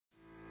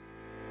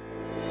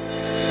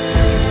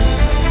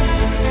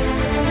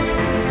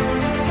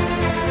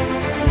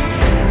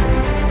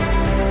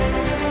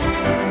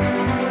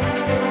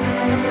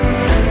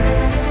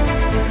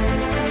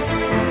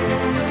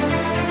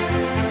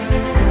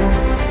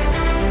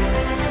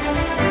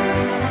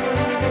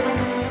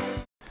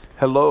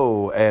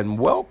Hello and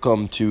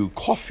welcome to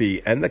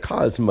Coffee and the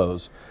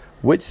Cosmos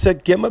with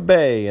Sekima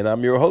Bay, and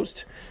I'm your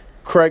host,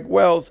 Craig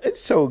Wells.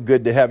 It's so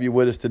good to have you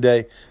with us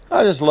today.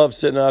 I just love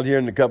sitting out here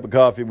in a cup of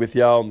coffee with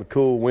y'all in the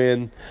cool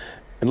wind.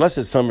 Unless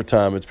it's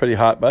summertime, it's pretty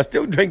hot, but I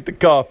still drink the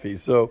coffee.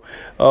 So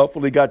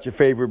hopefully got your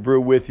favorite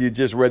brew with you,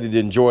 just ready to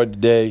enjoy the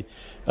day.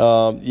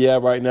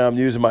 Right now I'm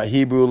using my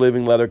Hebrew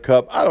Living Letter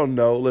cup. I don't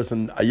know.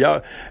 Listen,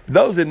 y'all,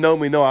 those that know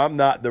me know I'm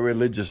not the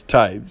religious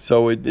type.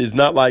 So it's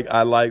not like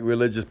I like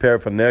religious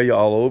paraphernalia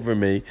all over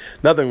me.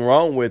 Nothing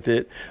wrong with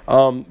it.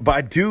 But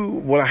I do,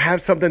 when I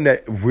have something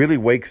that really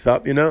wakes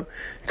up,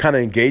 kind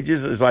of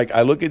engages, it's like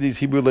I look at these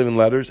Hebrew Living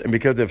Letters, and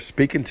because they're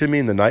speaking to me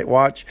in the night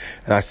watch,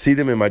 and I see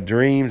them in my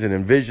dreams and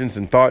in visions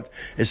and thoughts,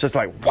 it's just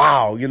like,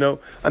 wow,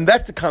 and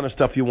that's the kind of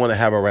stuff you want to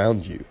have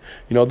around you.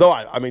 Though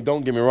I mean,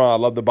 don't get me wrong,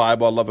 I love the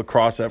Bible, I love the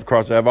cross, I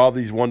have all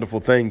these wonderful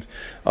things.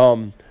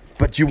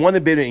 But you want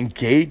to be able to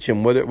engage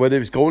him,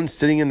 whether it's going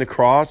sitting in the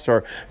cross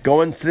or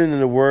going sitting in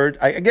the Word.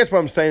 I guess what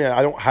I'm saying,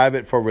 I don't have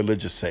it for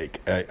religious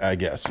sake, I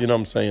guess. You know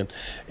what I'm saying?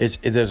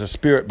 There's a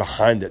spirit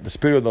behind it, the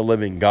spirit of the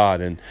living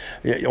God. And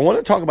I want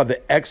to talk about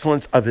the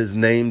excellence of his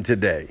name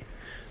today.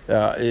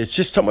 It's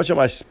just so much of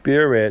my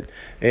spirit.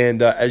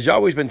 And as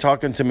Yahweh's been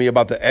talking to me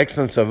about the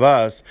excellence of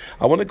us,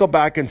 I want to go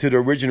back into the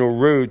original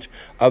root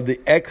of the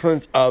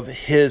excellence of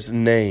his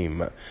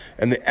name.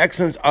 And the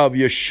excellence of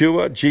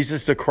Yeshua,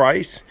 Jesus the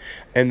Christ,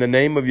 and the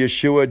name of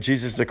Yeshua,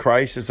 Jesus the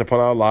Christ is upon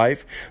our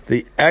life.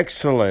 The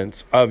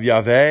excellence of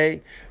Yahweh,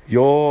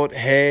 Yod,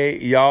 Hey,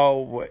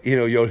 Yahweh,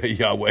 Yod, Hey,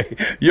 Yahweh,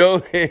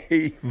 Yod,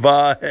 Hey,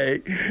 Vah,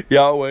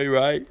 Yahweh,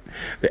 right?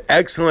 The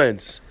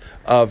excellence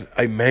of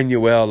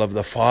Emmanuel, of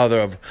the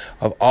Father,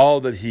 of all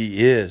that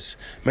he is.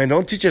 Man,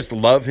 don't you just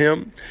love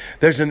him?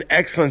 There's an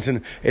excellence,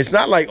 and it's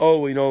not like,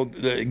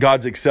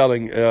 God's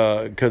excelling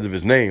because of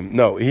his name.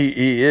 No,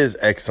 he is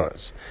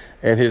excellence.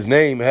 And his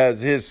name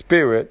has his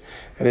spirit,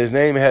 and his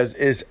name has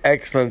his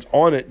excellence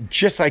on it,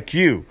 just like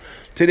you.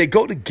 So they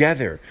go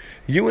together,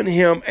 you and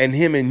him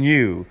and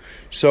you.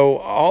 So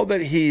all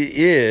that he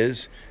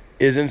is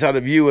inside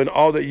of you, and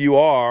all that you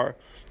are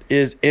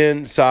is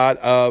inside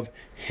of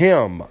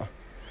him.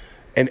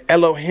 And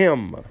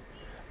Elohim.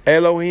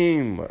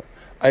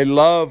 I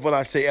love when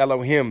I say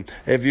Elohim.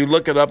 If you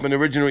look it up in the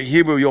original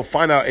Hebrew, you'll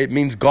find out it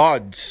means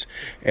gods.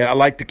 And I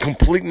like the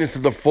completeness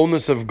of the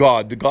fullness of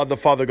God. The God the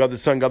Father, God the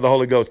Son, God the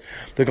Holy Ghost.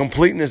 The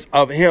completeness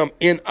of him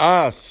in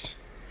us.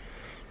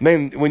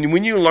 Man,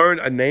 when you learn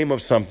a name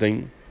of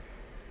something,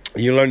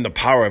 you learn the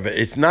power of it.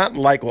 It's not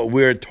like what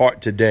we're taught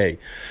today.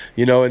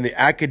 In the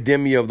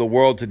academia of the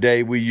world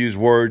today, we use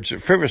words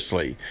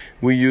frivolously.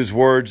 We use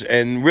words,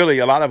 and really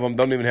a lot of them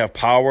don't even have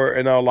power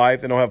in our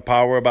life. They don't have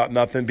power about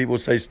nothing. People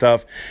say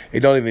stuff, it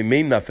don't even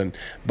mean nothing.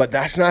 But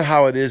that's not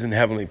how it is in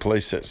heavenly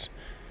places.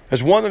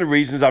 That's one of the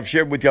reasons I've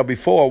shared with y'all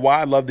before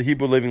why I love the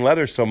Hebrew Living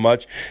Letter so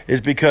much,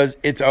 is because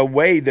it's a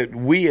way that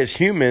we as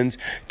humans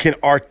can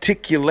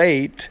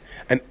articulate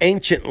an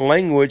ancient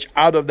language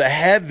out of the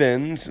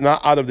heavens, not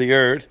out of the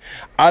earth,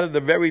 out of the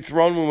very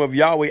throne room of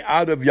Yahweh,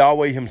 out of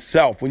Yahweh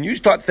himself. When you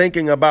start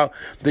thinking about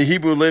the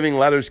Hebrew Living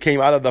Letters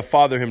came out of the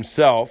Father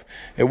himself,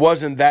 it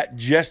wasn't that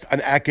just an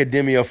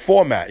academia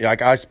format.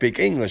 Like I speak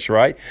English,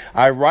 right?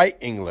 I write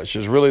English.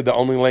 It's really the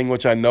only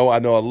language I know. I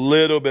know a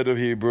little bit of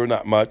Hebrew,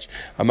 not much.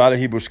 I'm not a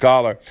Hebrew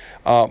scholar.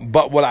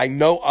 But what I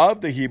know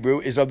of the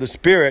Hebrew is of the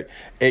Spirit.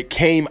 It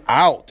came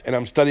out, and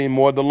I'm studying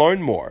more to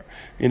learn more.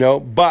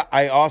 But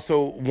I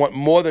also want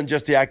more than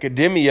just the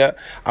academia.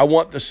 I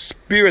want the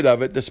spirit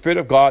of it, the Spirit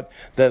of God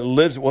that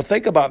lives. Well,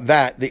 think about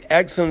that. The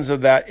excellence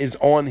of that is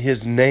on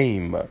his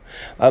name.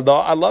 I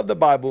love the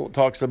Bible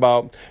talks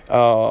about,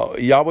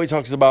 Yahweh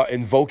talks about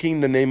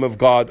invoking the name of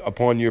God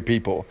upon your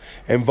people,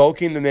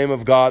 invoking the name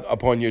of God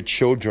upon your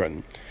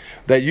children.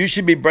 That you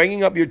should be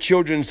bringing up your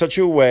children in such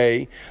a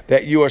way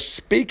that you are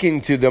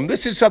speaking to them.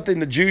 This is something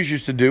the Jews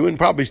used to do, and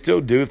probably still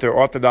do if they're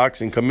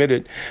Orthodox and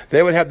committed.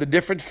 They would have the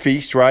different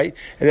feasts, right?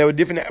 And they were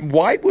different.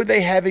 Why were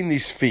they having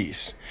these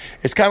feasts?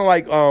 It's kind of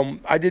like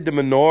I did the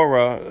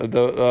menorah,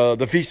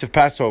 the feast of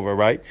Passover,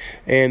 right?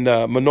 And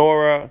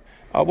menorah.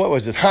 What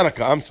was it?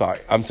 Hanukkah. I'm sorry.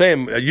 I'm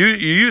saying you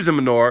use the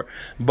menorah,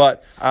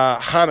 but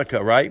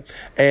Hanukkah, right?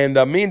 And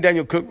me and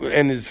Daniel Cook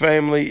and his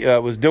family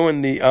was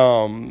doing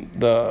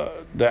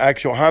the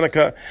actual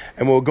Hanukkah,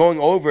 and we were going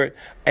over it,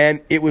 and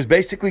it was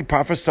basically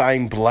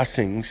prophesying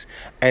blessings,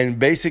 and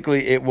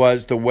basically it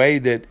was the way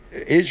that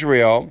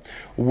Israel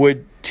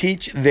would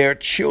teach their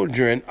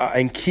children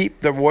and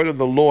keep the word of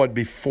the Lord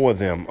before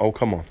them. Oh,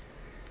 come on.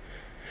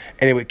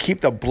 And it would keep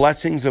the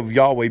blessings of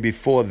Yahweh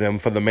before them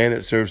for the man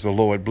that serves the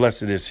Lord.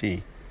 Blessed is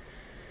he.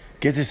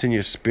 Get this in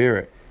your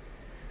spirit,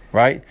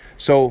 right?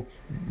 So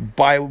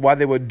while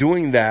they were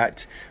doing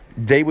that,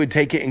 they would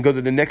take it and go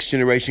to the next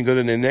generation, go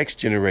to the next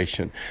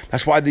generation.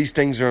 That's why these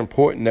things are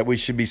important, that we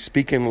should be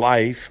speaking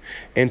life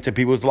into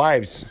people's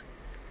lives.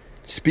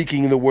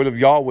 speaking the word of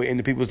Yahweh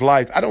into people's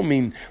lives. I don't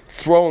mean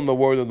throwing the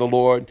word of the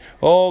Lord.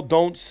 Oh,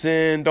 don't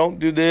sin. Don't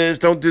do this.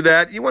 Don't do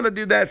that. You want to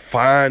do that?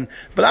 Fine.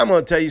 But I'm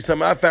going to tell you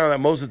something. I found that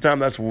most of the time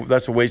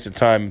that's a waste of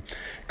time.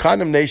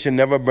 Condemnation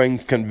never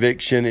brings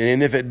conviction.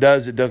 And if it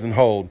does, it doesn't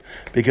hold,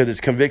 because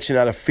it's conviction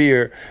out of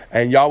fear.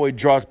 And Yahweh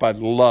draws by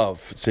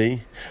love.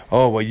 See?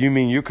 Oh, well, you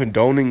mean you're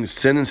condoning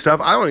sin and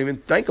stuff? I don't even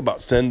think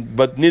about sin,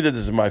 but neither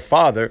does my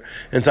father.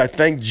 And so I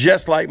think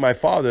just like my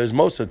father, as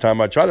most of the time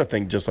I try to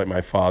think just like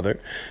my father.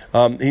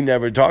 He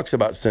never talks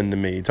about sin to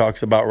me. He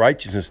talks about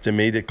righteousness to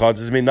me that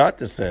causes me not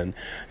to sin.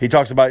 He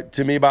talks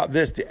to me about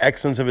this, the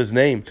excellence of his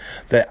name.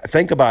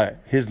 Think about it.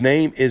 His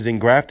name is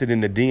engrafted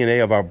in the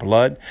DNA of our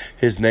blood.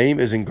 His name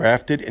is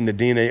engrafted in the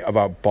DNA of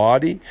our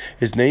body.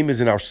 His name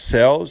is in our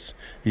cells.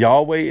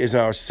 Yahweh is in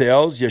our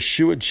cells.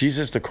 Yeshua,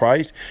 Jesus the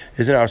Christ,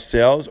 is in our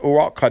cells.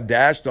 Urak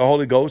Kadash, the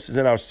Holy Ghost, is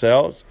in our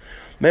cells.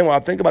 Man, when I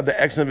think about the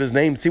excellence of his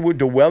name, see, we're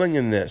dwelling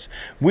in this.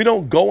 We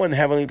don't go in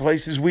heavenly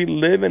places. We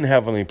live in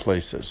heavenly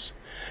places.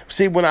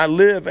 See, when I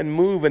live and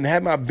move and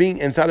have my being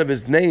inside of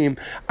his name,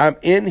 I'm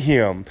in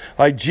him.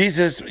 Like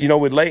Jesus,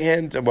 would lay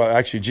hands. Well,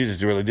 actually,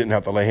 Jesus really didn't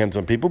have to lay hands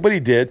on people, but he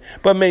did.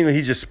 But mainly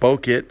he just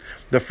spoke it.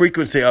 The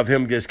frequency of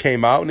him just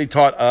came out, and he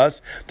taught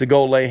us to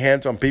go lay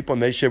hands on people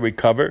and they should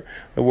recover.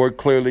 The word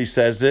clearly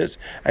says this.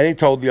 And he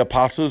told the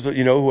apostles,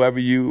 whoever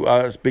you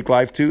speak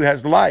life to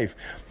has life.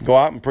 Go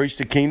out and preach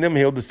the kingdom,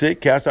 heal the sick,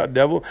 cast out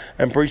devil,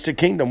 and preach the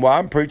kingdom. Well,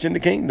 I'm preaching the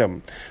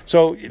kingdom.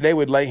 So they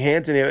would lay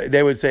hands, and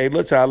they would say,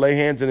 listen, I lay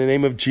hands in the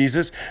name of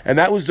Jesus. And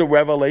that was the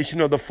revelation,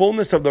 or the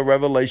fullness of the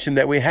revelation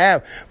that we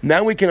have.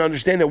 Now we can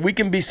understand that we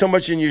can be so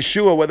much in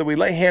Yeshua, whether we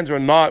lay hands or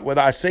not,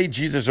 whether I say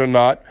Jesus or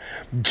not.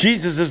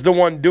 Jesus is the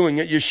one doing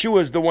it. Yeshua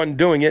is the one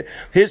doing it.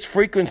 His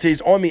frequency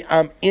is on me.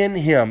 I'm in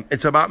him.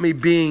 It's about me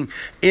being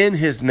in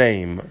his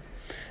name.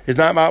 It's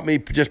not about me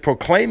just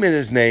proclaiming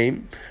his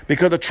name,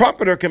 because a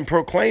trumpeter can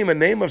proclaim a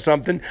name of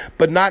something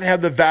but not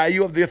have the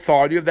value of the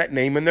authority of that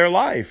name in their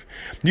life.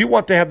 You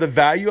want to have the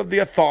value of the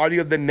authority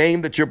of the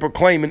name that you're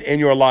proclaiming in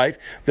your life,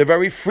 the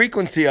very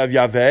frequency of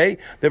Yahweh,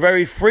 the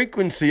very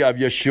frequency of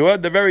Yeshua,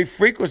 the very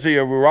frequency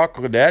of Ruach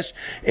Kodesh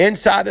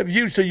inside of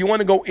you. So you want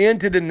to go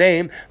into the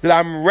name that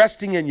I'm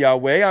resting in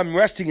Yahweh, I'm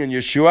resting in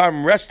Yeshua,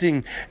 I'm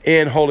resting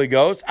in Holy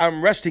Ghost,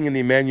 I'm resting in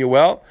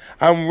Emmanuel,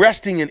 I'm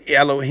resting in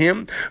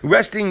Elohim.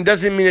 Resting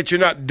doesn't mean that you're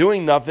not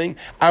doing nothing.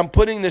 I'm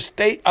putting the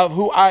state of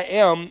who I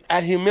am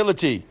at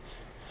humility.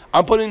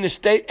 I'm putting the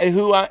state of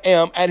who I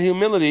am at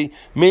humility.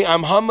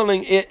 I'm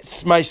humbling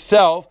it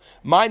myself.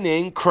 My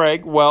name,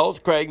 Craig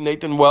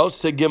Nathan Wells,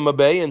 Sigma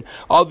Bay, and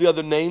all the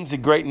other names, the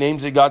great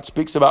names that God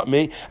speaks about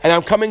me. And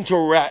I'm coming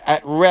to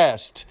at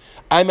rest.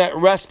 I'm at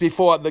rest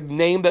before the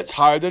name that's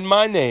higher than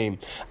my name.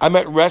 I'm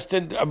at rest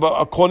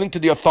according to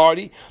the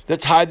authority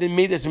that's higher than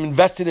me, that's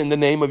invested in the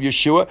name of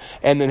Yeshua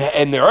and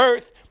the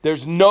earth.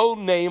 There's no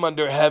name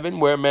under heaven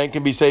where man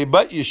can be saved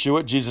but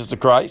Yeshua, Jesus the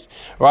Christ,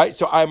 right?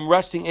 So I'm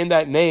resting in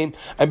that name.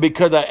 And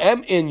because I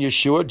am in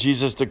Yeshua,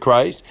 Jesus the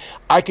Christ,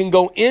 I can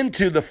go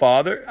into the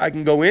Father. I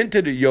can go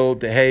into the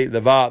Yod, the Hey,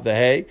 the Va, the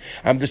Hey.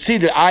 I'm to see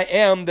that I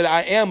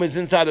am is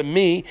inside of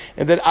me,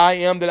 and that I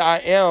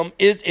am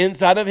is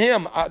inside of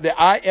him. The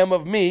I am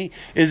of me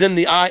is in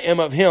the I am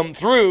of him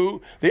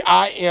through the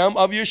I am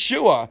of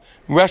Yeshua,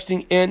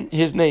 resting in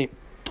his name.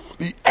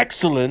 The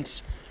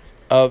excellence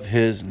of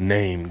his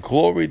name.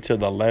 Glory to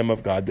the Lamb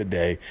of God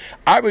today.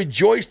 I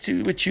rejoice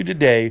with you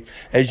today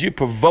as you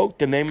provoke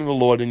the name of the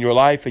Lord in your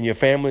life, in your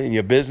family, in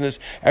your business,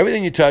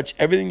 everything you touch,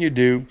 everything you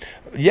do.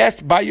 Yes,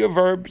 by your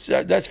verbs,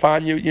 that's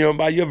fine.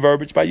 By your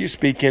verbiage, by your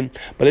speaking.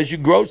 But as you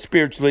grow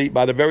spiritually,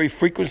 by the very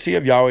frequency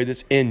of Yahweh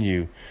that's in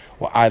you.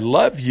 Well, I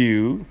love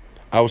you.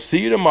 I will see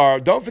you tomorrow.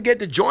 Don't forget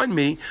to join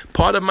me.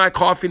 Part of my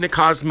Coffee in the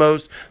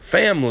Cosmos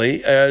family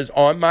is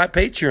on my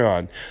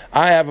Patreon.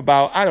 I have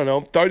about,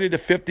 30 to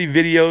 50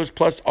 videos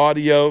plus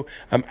audio.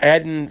 I'm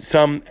adding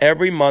some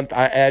every month.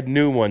 I add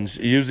new ones,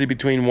 usually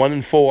between 1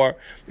 and 4,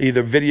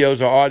 either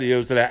videos or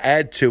audios that I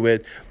add to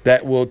it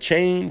that will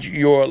change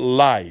your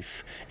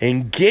life.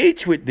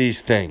 Engage with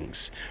these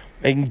things.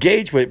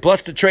 Engage with it.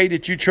 Plus the trade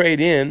that you trade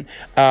in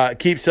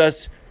keeps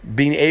us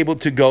being able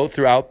to go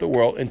throughout the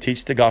world and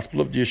teach the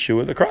gospel of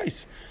Yeshua the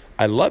Christ.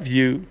 I love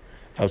you.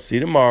 I'll see you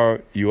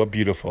tomorrow. You are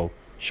beautiful.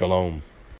 Shalom.